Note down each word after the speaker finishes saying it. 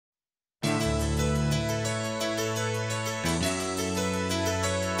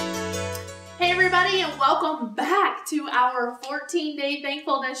everybody, and welcome back to our 14-day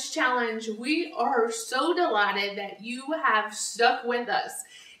Thankfulness Challenge. We are so delighted that you have stuck with us.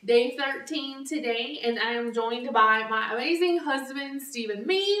 Day 13 today, and I am joined by my amazing husband, Stephen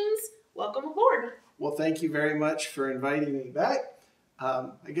Means. Welcome aboard. Well, thank you very much for inviting me back. I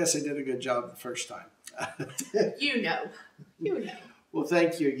guess I did a good job the first time. You know. Well,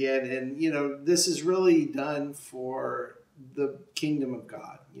 thank you again. And, this is really done for the kingdom of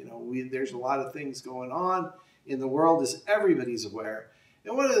God. There's a lot of things going on in the world, as everybody's aware.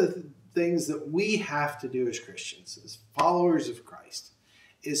 And one of the things that we have to do as Christians, as followers of Christ,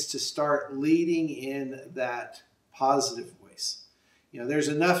 is to start leading in that positive voice. There's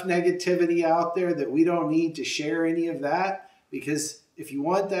enough negativity out there that we don't need to share any of that, because if you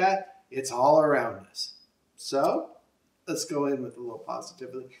want that, it's all around us. So let's go in with a little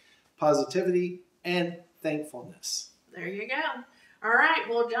positivity and thankfulness. There you go. All right,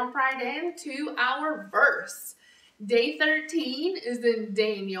 we'll jump right into our verse. Day 13 is in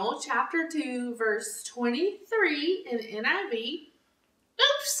Daniel chapter 2, verse 23 in NIV.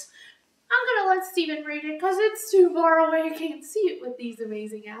 Oops! I'm going to let Stephen read it because it's too far away. I can't see it with these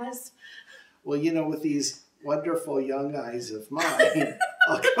amazing eyes. Well, with these wonderful young eyes of mine,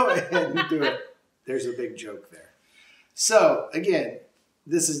 I'll go ahead and do it. There's a big joke there. So, again,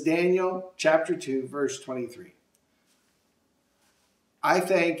 this is Daniel chapter 2, verse 23. I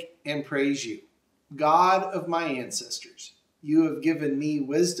thank and praise you, God of my ancestors. You have given me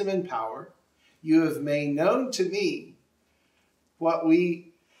wisdom and power. You have made known to me what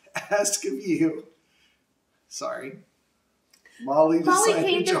we ask of you. Sorry. Molly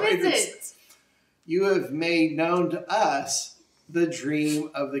came to visit. You have made known to us the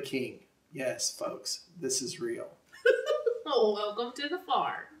dream of the king. Yes, folks, this is real. Oh, welcome to the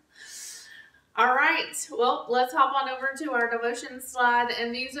farm. All right, well, let's hop on over to our devotion slide,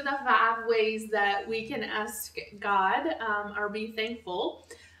 and these are the 5 ways that we can ask God or be thankful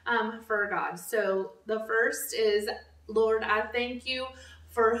for God. So the first is, Lord, I thank you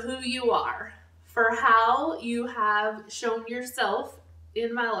for who you are, for how you have shown yourself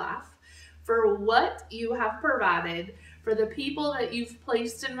in my life, for what you have provided, for the people that you've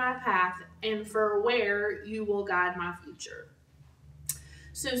placed in my path, and for where you will guide my future.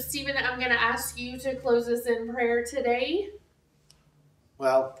 So, Stephen, I'm going to ask you to close us in prayer today.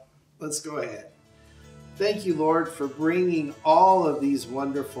 Well, let's go ahead. Thank you, Lord, for bringing all of these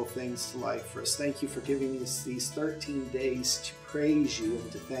wonderful things to life for us. Thank you for giving us these 13 days to praise you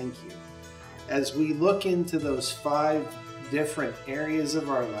and to thank you. As we look into those 5 different areas of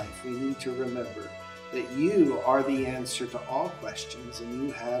our life, we need to remember that you are the answer to all questions, and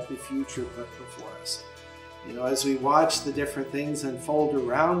you have the future put before us. As we watch the different things unfold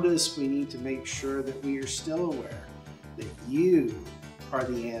around us, we need to make sure that we are still aware that you are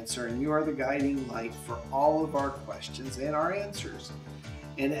the answer and you are the guiding light for all of our questions and our answers.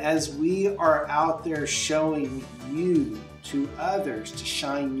 And as we are out there showing you to others to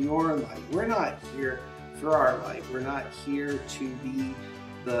shine your light, we're not here for our light. We're not here to be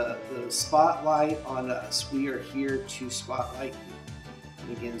the spotlight on us. We are here to spotlight you.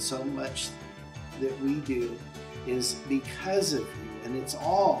 And again, so much that we do is because of you, and it's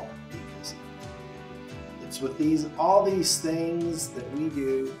all because of you. It's with all these things that we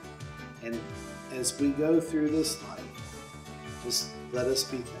do, and as we go through this life, just let us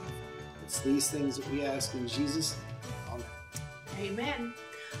be thankful. It's these things that we ask in Jesus' name. Amen. Amen.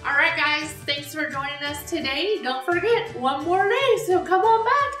 All right, guys, thanks for joining us today. Don't forget, one more day, so come on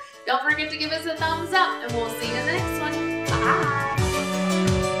back. Don't forget to give us a thumbs up, and we'll see you in the next one. Bye.